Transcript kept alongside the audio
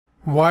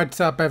What's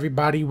up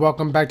everybody,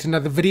 welcome back to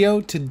another video.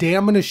 Today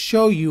I'm going to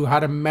show you how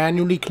to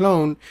manually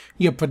clone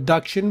your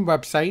production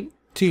website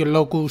to your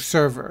local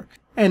server.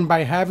 And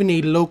by having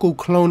a local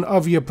clone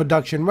of your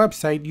production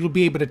website, you'll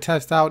be able to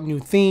test out new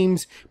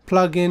themes,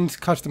 plugins,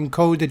 custom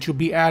code that you'll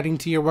be adding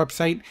to your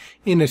website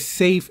in a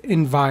safe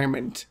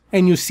environment.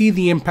 And you'll see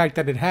the impact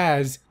that it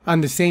has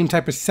on the same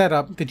type of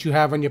setup that you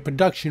have on your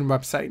production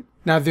website.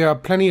 Now there are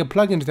plenty of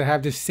plugins that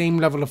have the same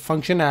level of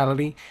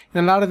functionality,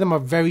 and a lot of them are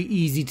very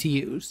easy to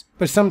use.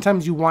 But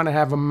sometimes you want to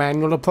have a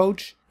manual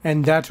approach,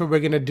 and that's what we're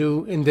going to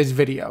do in this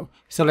video.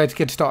 So let's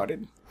get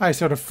started. Alright,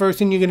 so the first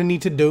thing you're going to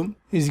need to do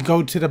is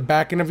go to the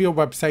back end of your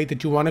website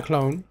that you want to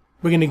clone.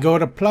 We're going to go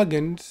to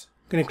plugins,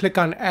 going to click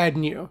on add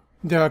new.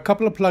 There are a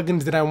couple of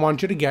plugins that I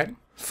want you to get.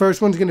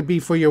 First one's going to be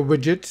for your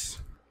widgets.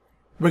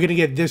 We're going to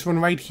get this one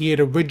right here,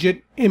 the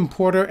widget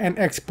importer and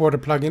exporter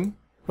plugin.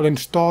 We'll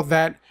install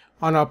that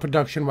on our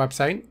production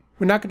website.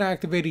 We're not going to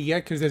activate it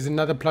yet because there's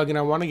another plugin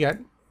I want to get.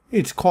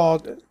 It's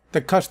called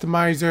the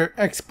Customizer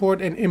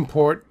Export and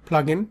Import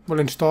plugin. We'll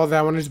install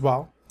that one as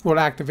well. We'll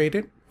activate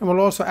it. And we'll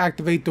also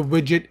activate the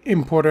widget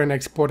importer and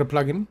exporter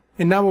plugin.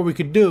 And now what we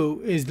could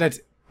do is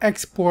let's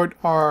export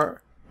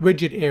our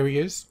widget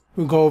areas.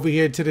 We'll go over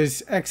here to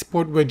this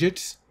export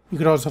widgets. You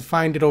could also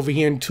find it over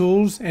here in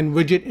tools and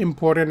widget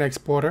importer and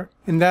exporter.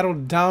 And that'll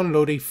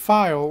download a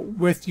file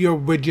with your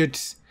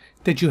widgets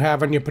that you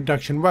have on your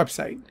production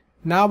website.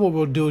 Now what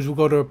we'll do is we'll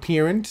go to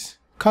Appearance,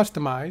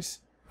 Customize,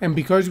 and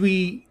because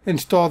we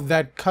installed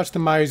that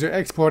Customizer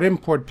Export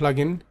Import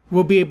plugin,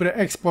 we'll be able to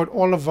export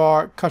all of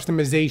our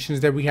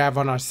customizations that we have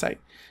on our site.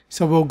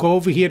 So we'll go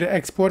over here to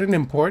Export and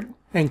Import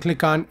and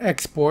click on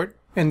Export,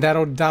 and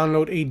that'll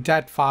download a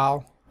 .dat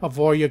file of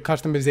all your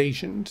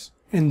customizations.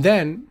 And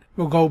then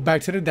we'll go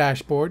back to the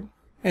dashboard,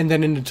 and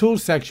then in the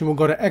Tools section we'll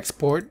go to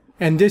Export,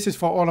 and this is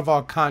for all of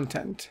our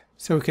content.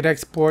 So we could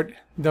export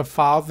the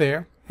file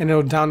there, and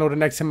it'll download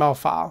an XML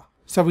file.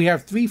 So we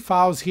have 3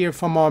 files here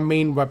from our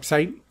main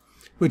website,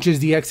 which is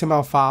the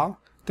XML file,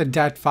 the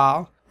 .dat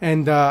file,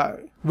 and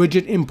the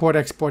widget import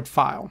export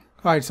file.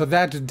 Alright, so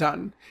that's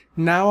done.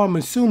 Now I'm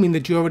assuming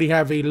that you already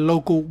have a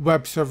local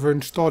web server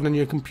installed on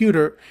your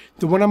computer.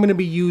 The one I'm going to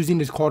be using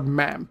is called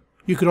MAMP.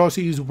 You could also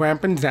use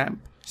WAMP and XAMPP.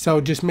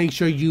 So just make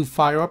sure you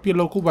fire up your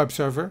local web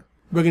server.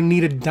 We're going to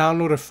need to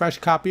download a fresh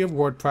copy of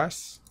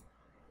WordPress.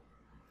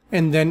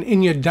 And then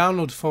in your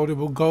downloads folder,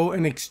 we'll go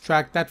and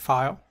extract that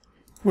file.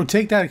 We'll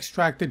take that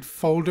extracted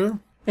folder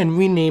and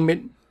rename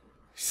it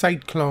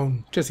Site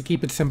Clone, just to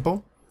keep it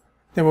simple.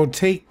 Then we'll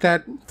take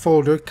that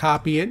folder,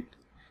 copy it,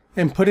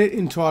 and put it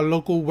into our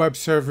local web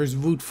server's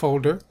root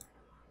folder.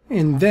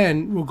 And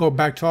then we'll go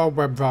back to our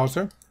web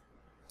browser.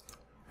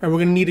 And we're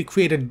going to need to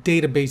create a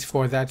database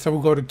for that. So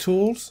we'll go to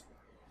Tools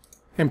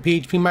and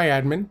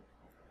PHPMyAdmin,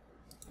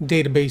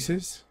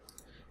 Databases.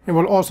 And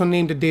we'll also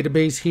name the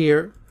database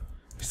here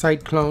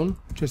Site Clone,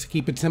 just to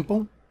keep it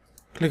simple.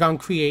 Click on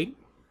Create.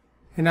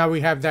 And now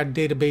we have that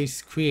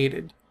database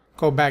created.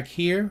 Go back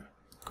here,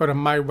 go to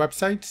My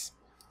Websites,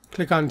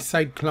 click on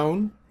Site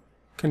Clone,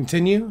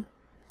 continue,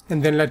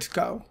 and then let's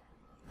go.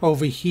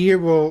 Over here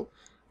we'll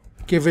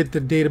give it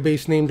the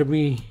database name that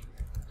we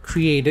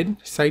created,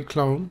 Site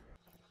Clone.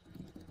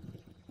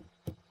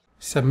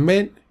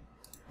 Submit,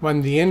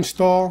 run the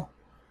install.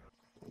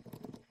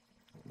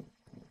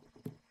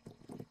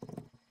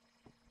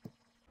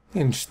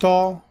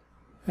 Install,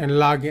 and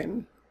log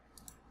in.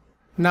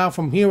 Now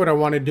from here what I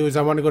want to do is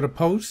I want to go to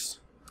Posts,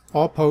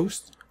 All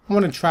Posts. I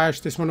want to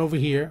trash this one over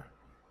here.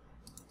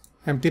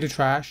 Empty the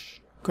trash.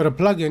 Go to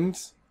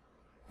Plugins,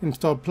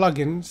 Install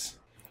Plugins.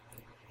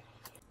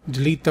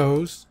 Delete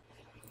those.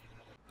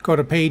 Go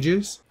to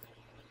Pages.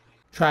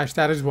 Trash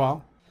that as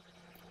well.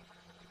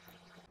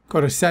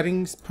 Go to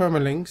Settings,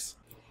 Permalinks,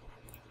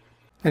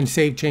 and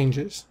Save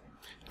Changes.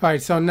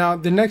 Alright, so now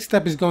the next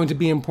step is going to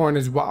be important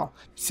as well.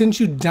 Since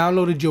you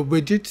downloaded your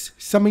widgets,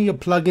 some of your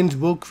plugins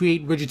will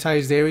create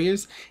widgetized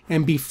areas,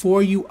 and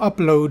before you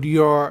upload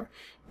your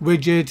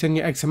widgets and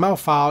your XML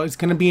file, it's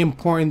going to be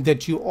important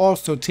that you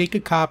also take a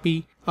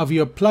copy of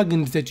your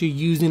plugins that you're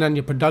using on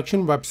your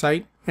production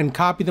website and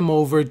copy them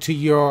over to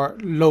your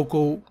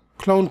local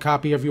clone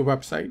copy of your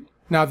website.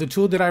 Now the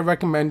tool that I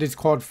recommend is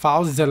called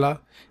FileZilla.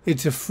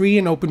 It's a free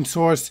and open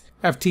source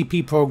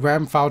FTP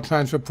program, file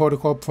transfer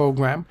protocol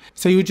program.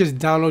 So you just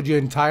download your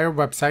entire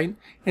website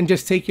and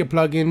just take your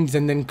plugins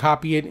and then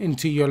copy it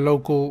into your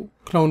local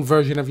clone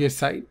version of your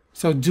site.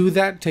 So do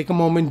that, take a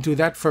moment, do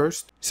that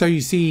first. So you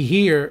see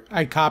here,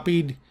 I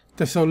copied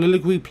the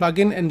Soliloquy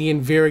plugin and the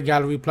Envira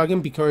Gallery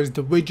plugin because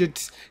the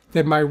widgets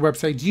that my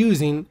website's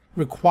using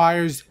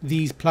requires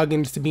these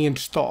plugins to be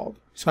installed.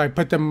 So I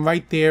put them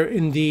right there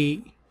in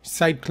the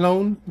Site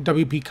Clone,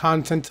 WP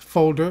Content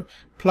folder,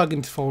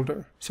 Plugins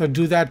folder. So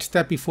do that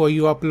step before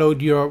you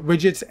upload your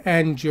widgets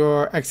and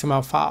your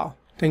XML file.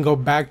 Then go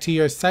back to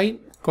your site,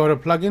 go to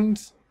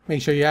Plugins,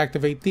 make sure you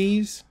activate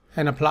these,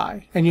 and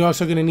apply. And you're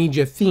also going to need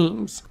your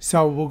themes.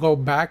 So we'll go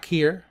back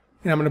here,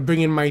 and I'm going to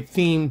bring in my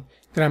theme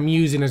that I'm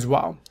using as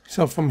well.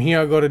 So from here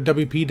I'll go to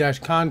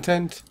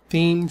WP-Content,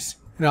 Themes,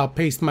 and I'll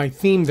paste my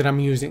theme that I'm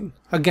using.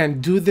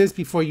 Again, do this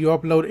before you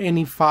upload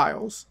any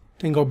files.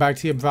 Then go back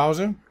to your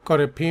browser, go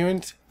to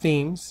Appearance,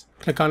 Themes,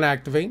 click on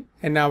Activate,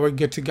 and now we're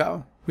good to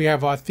go. We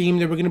have our theme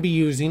that we're going to be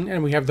using,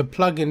 and we have the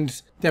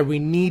plugins that we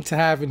need to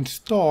have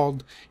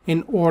installed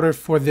in order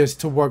for this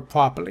to work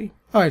properly.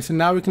 Alright, so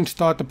now we can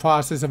start the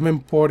process of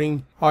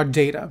importing our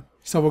data.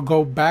 So we'll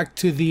go back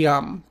to the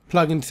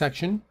plugin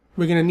section.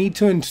 We're going to need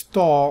to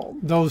install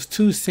those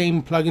two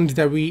same plugins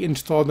that we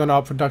installed on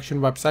our production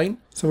website.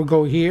 So we'll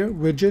go here,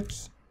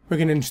 widgets. We're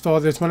going to install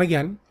this one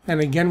again. And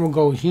again, we'll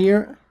go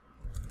here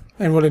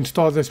and we'll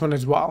install this one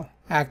as well.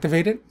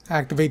 Activate it,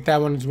 activate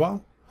that one as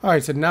well.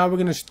 Alright, so now we're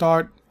going to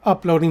start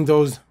uploading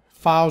those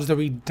files that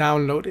we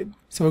downloaded.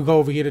 So we'll go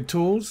over here to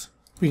Tools.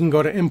 We can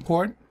go to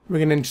Import. We're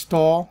going to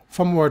install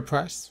from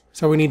WordPress.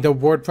 So we need the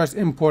WordPress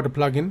importer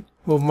plugin.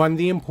 We'll run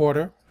the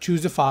importer,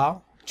 choose the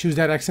file, choose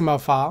that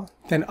XML file,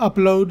 then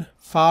upload,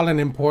 file, and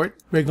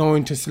import. We're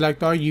going to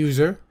select our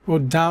user. We'll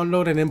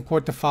download and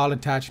import the file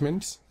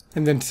attachments,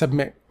 and then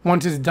submit.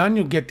 Once it's done,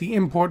 you'll get the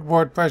import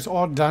WordPress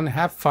all done.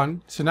 Have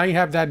fun. So now you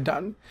have that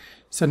done.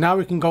 So now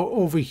we can go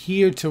over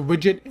here to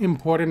widget,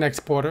 import, and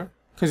exporter.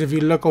 Because if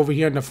you look over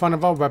here in the front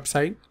of our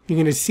website, you're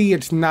going to see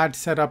it's not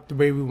set up the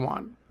way we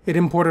want. It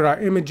imported our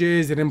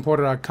images, it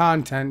imported our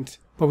content,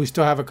 but we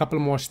still have a couple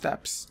more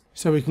steps.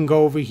 So we can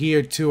go over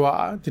here to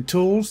the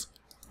tools,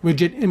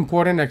 widget,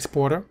 import, and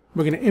exporter.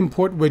 We're going to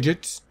import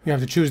widgets. We have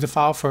to choose the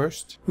file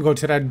first. We go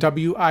to that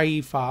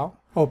WIE file,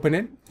 open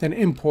it, then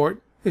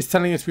import. It's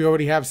telling us we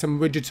already have some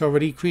widgets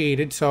already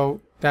created,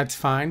 so that's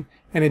fine.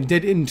 And it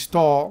did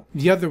install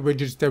the other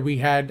widgets that we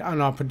had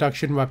on our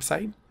production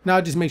website.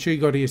 Now just make sure you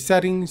go to your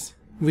settings,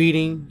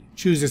 reading,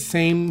 choose the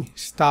same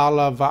style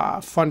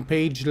of front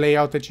page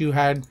layout that you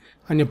had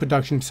on your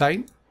production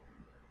site.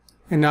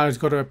 And now let's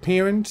go to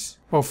appearance.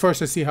 Well,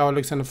 first let's see how it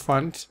looks on the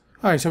front.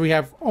 Alright, so we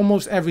have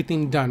almost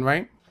everything done,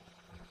 right?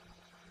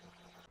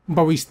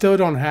 But we still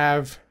don't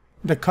have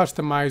the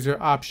customizer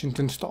options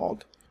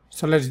installed.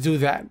 So let's do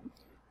that.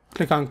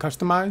 Click on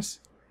customize.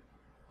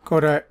 Go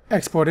to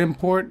export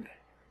import.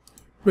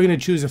 We're going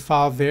to choose a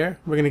file there.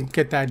 We're going to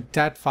get that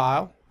DAT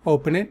file,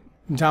 open it,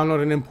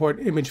 download and import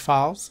image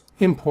files,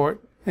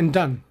 import, and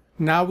done.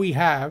 Now we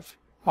have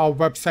our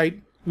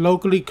website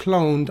locally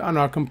cloned on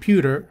our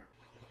computer,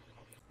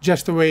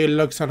 just the way it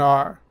looks on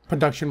our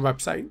production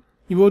website.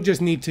 You will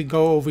just need to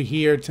go over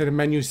here to the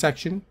menu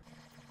section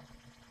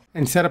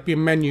and set up your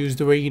menus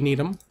the way you need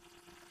them.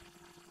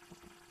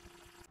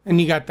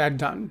 And you got that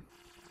done.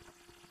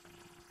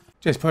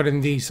 Just put in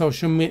the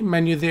social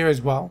menu there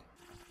as well.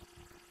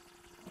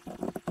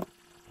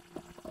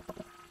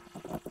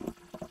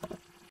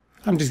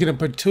 I'm just going to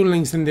put 2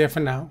 links in there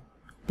for now.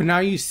 But now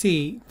you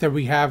see that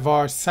we have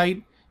our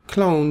site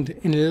cloned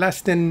in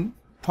less than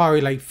probably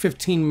like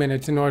 15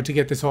 minutes in order to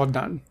get this all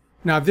done.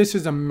 Now this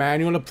is a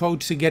manual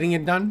approach to getting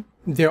it done.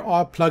 There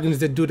are plugins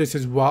that do this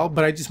as well,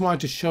 but I just wanted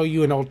to show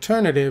you an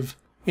alternative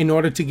in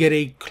order to get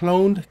a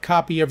cloned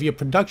copy of your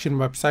production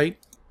website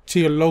to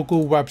your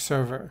local web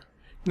server.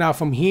 Now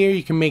from here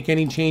you can make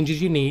any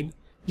changes you need.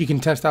 You can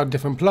test out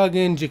different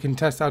plugins, you can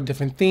test out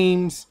different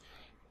themes.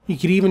 You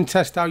could even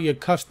test out your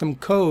custom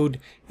code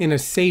in a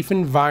safe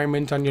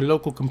environment on your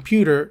local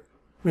computer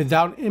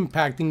without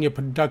impacting your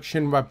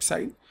production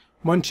website.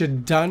 Once you're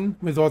done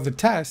with all the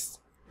tests,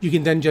 you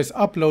can then just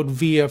upload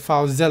via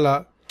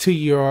FileZilla to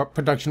your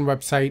production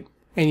website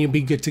and you'll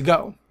be good to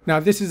go. Now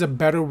this is a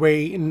better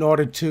way in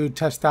order to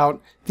test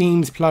out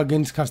themes,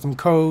 plugins, custom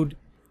code,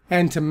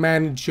 and to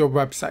manage your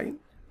website.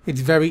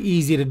 It's very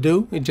easy to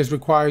do. It just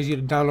requires you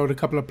to download a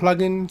couple of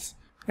plugins,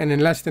 and in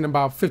less than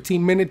about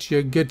 15 minutes,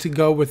 you're good to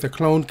go with a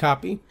cloned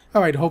copy.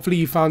 Alright, hopefully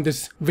you found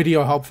this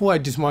video helpful. I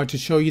just wanted to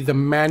show you the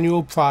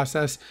manual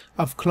process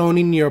of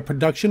cloning your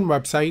production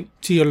website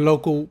to your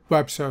local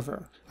web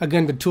server.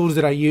 Again, the tools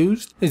that I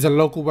used is a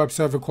local web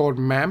server called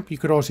MAMP. You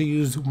could also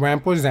use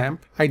RAMP or XAMPP.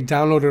 I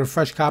downloaded a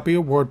fresh copy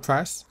of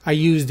WordPress. I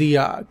used the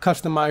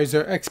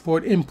Customizer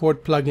Export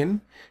Import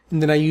plugin.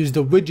 And then I used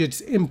the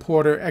Widgets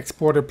Importer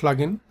Exporter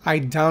plugin. I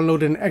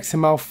downloaded an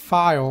XML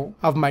file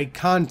of my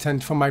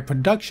content from my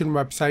production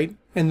website.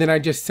 And then I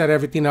just set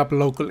everything up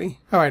locally.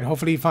 Alright,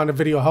 hopefully you found the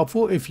video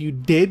helpful. If you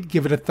did,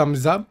 give it a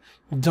thumbs up.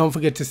 Don't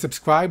forget to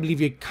subscribe. Leave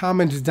your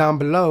comments down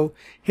below.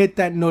 Hit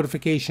that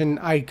notification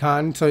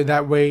icon so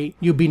that way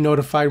you'll be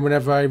notified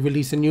whenever I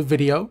release a new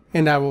video.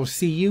 And I will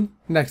see you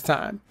next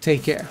time.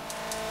 Take care.